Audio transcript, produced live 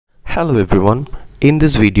Hello everyone, in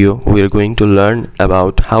this video we are going to learn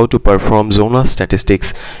about how to perform zonal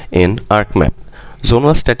statistics in ArcMap.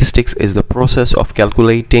 Zonal statistics is the process of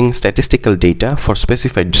calculating statistical data for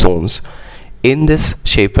specified zones. In this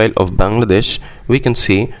shapefile of Bangladesh, we can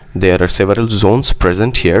see there are several zones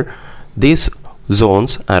present here. These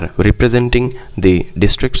zones are representing the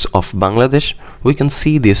districts of Bangladesh. We can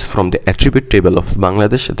see this from the attribute table of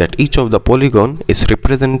Bangladesh that each of the polygon is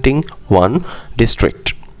representing one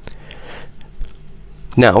district.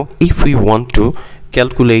 Now, if we want to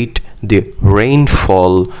calculate the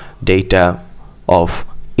rainfall data of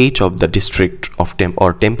each of the district of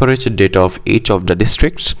temperature data of each of the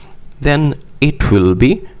districts, then it will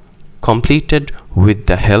be completed with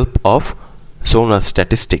the help of zonal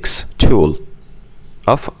statistics tool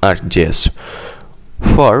of ArcGIS.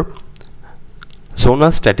 For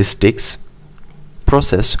zonal statistics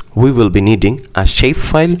process, we will be needing a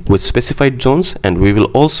shapefile with specified zones, and we will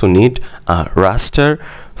also need a raster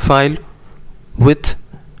file with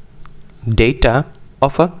data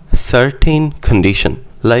of a certain condition.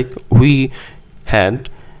 Like we had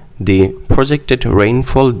the projected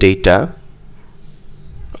rainfall data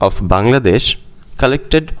of Bangladesh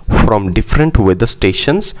collected from different weather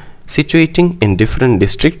stations situating in different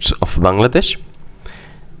districts of Bangladesh,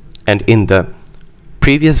 and in the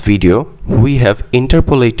previous video we have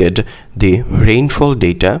interpolated the rainfall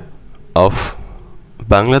data of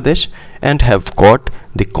Bangladesh and have got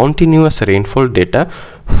the continuous rainfall data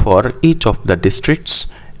for each of the districts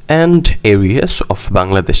and areas of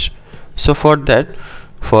Bangladesh. So for that,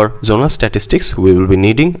 for zonal statistics, we will be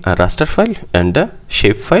needing a raster file and a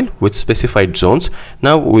shapefile with specified zones.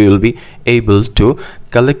 Now we will be able to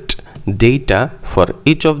collect data for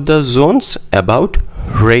each of the zones about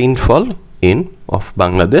rainfall of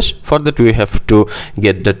Bangladesh. For that, we have to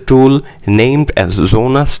get the tool named as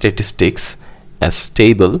zonal statistics as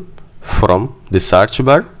table from the search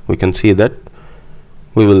bar. We can see that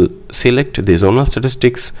we will select the zonal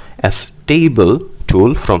statistics as table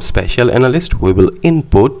tool from spatial analyst. We will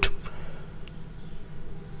input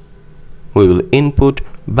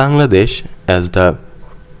Bangladesh as the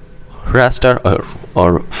raster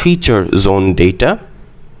or feature zone data,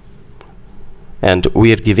 and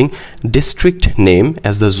we are giving district name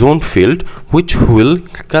as the zone field, which will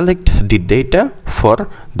collect the data for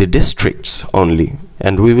the districts only,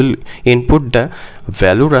 and we will input the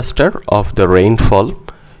value raster of the rainfall,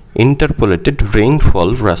 interpolated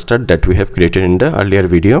rainfall raster that we have created in the earlier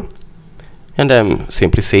video. And I am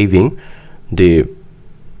simply saving the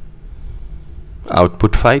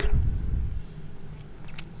output file.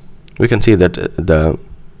 We can see that the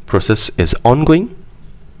process is ongoing.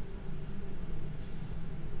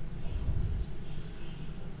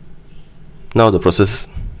 Now the process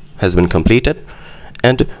has been completed,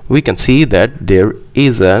 and we can see that there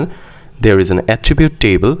is an attribute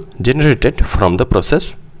table generated from the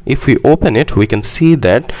process. If we open it, we can see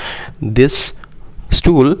that this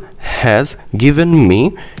tool has given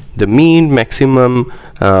me the mean, maximum,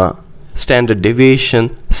 standard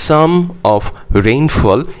deviation, sum of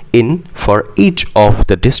rainfall for each of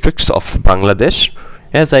the districts of Bangladesh,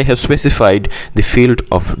 as I have specified the field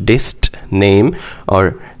of dist name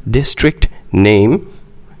or district name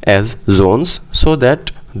as zones, so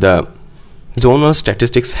that the zonal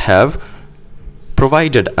statistics have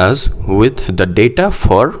provided us with the data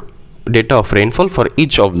of rainfall for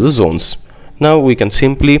each of the zones. Now we can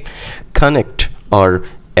simply connect or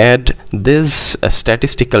add this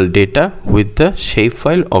statistical data with the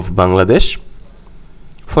shapefile of Bangladesh.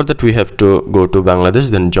 For that, we have to go to Bangladesh,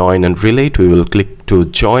 then join and relate. We will click to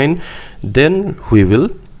join, then we will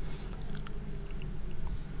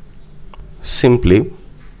simply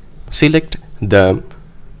select the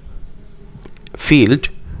field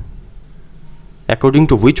according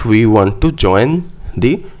to which we want to join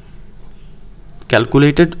the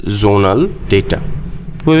calculated zonal data.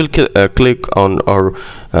 We will click on or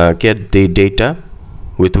get the data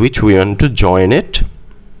with which we want to join it,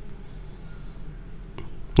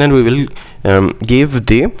 and we will give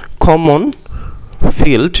the common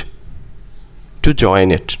field to join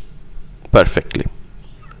it perfectly.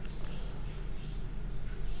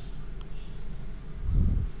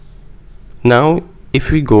 Now if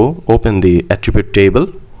we go open the attribute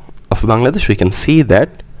table of Bangladesh, we can see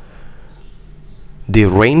that the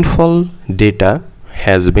rainfall data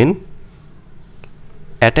has been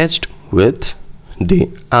attached with the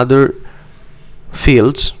other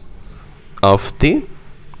fields of the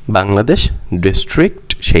Bangladesh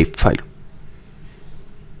district shapefile.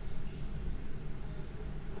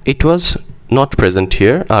 It was not present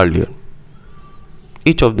here earlier.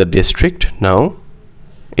 Each of the district now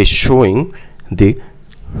is showing the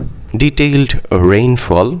detailed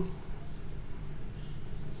rainfall,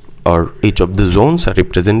 or each of the zones are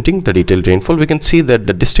representing the detailed rainfall. We can see that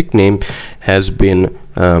the district name has been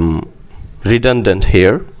redundant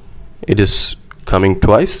here. It is coming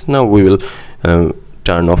twice. Now we will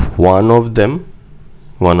turn off one of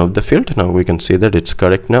the field. Now we can see that it's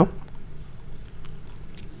correct now.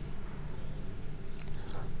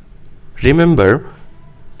 Remember,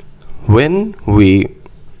 when we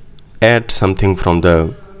add something from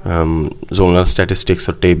the zonal statistics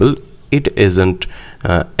or table, it isn't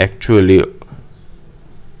actually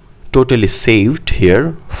totally saved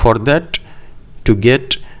here. For that, to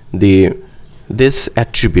get this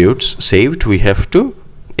attributes saved, we have to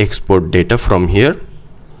export data from here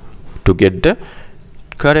to get the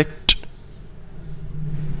correct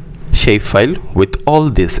shapefile with all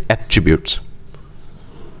these attributes.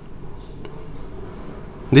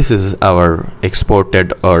 This is our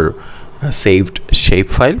exported or saved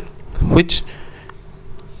shapefile, which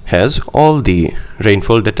has all the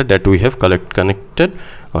rainfall data that we have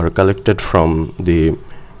calculated from the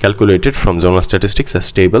calculated from zonal statistics as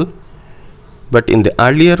table. But in the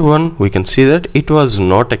earlier one, we can see that it was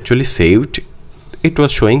not actually saved. It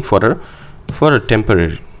was showing for a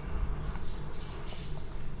temporary.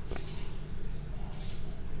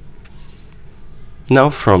 Now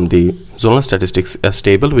from the zonal statistics as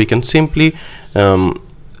table, we can simply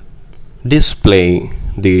display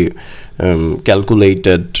the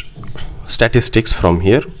calculated statistics from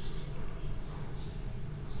here.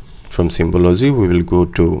 From symbology, we will go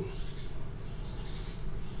to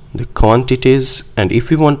the quantities, and if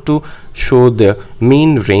we want to show the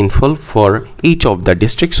mean rainfall for each of the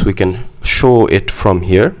districts, we can show it from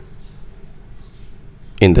here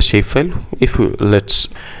in the shapefile. If we let's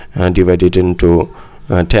divide it into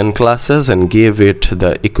 10 classes and give it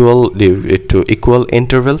to equal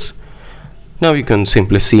intervals. Now you can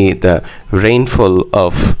simply see the rainfall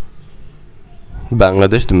of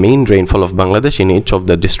Bangladesh, the mean rainfall of Bangladesh in each of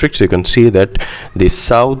the districts. You can see that the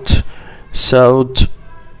south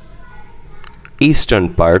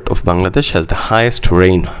eastern part of Bangladesh has the highest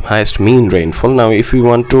mean rainfall. Now if we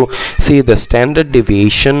want to see the standard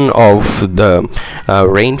deviation of the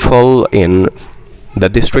rainfall in the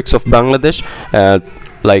districts of Bangladesh,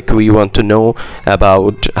 like we want to know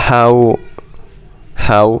about how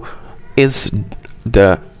is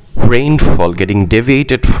the rainfall getting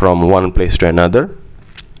deviated from one place to another.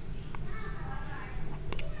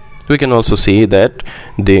 We can also see that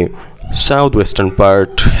the southwestern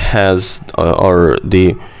part has or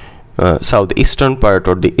the southeastern part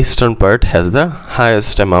or the eastern part has the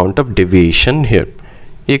highest amount of deviation here.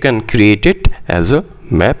 You can create it as a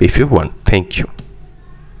map if you want. Thank you.